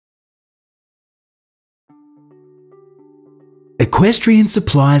Equestrian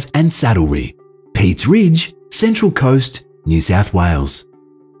Supplies and Saddlery, Peats Ridge, Central Coast, New South Wales.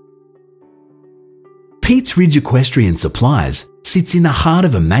 Peats Ridge Equestrian Supplies sits in the heart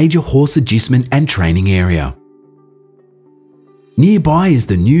of a major horse agistment and training area. Nearby is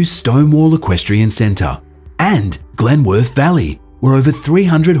the new Stonewall Equestrian Centre and Glenworth Valley, where over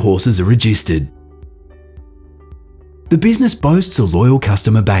 300 horses are registered. The business boasts a loyal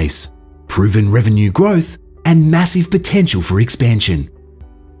customer base, proven revenue growth, and massive potential for expansion.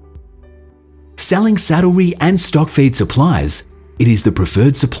 Selling saddlery and stock feed supplies, it is the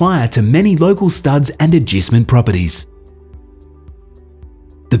preferred supplier to many local studs and agistment properties.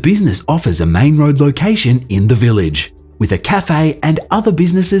 The business offers a main road location in the village, with a cafe and other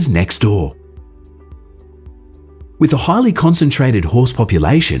businesses next door. With a highly concentrated horse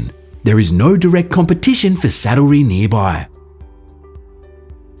population, there is no direct competition for saddlery nearby.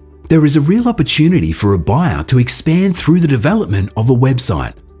 There is a real opportunity for a buyer to expand through the development of a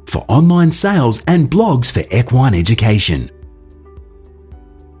website for online sales and blogs for equine education.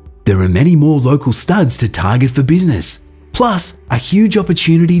 There are many more local studs to target for business, plus a huge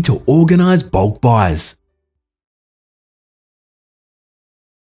opportunity to organise bulk buys.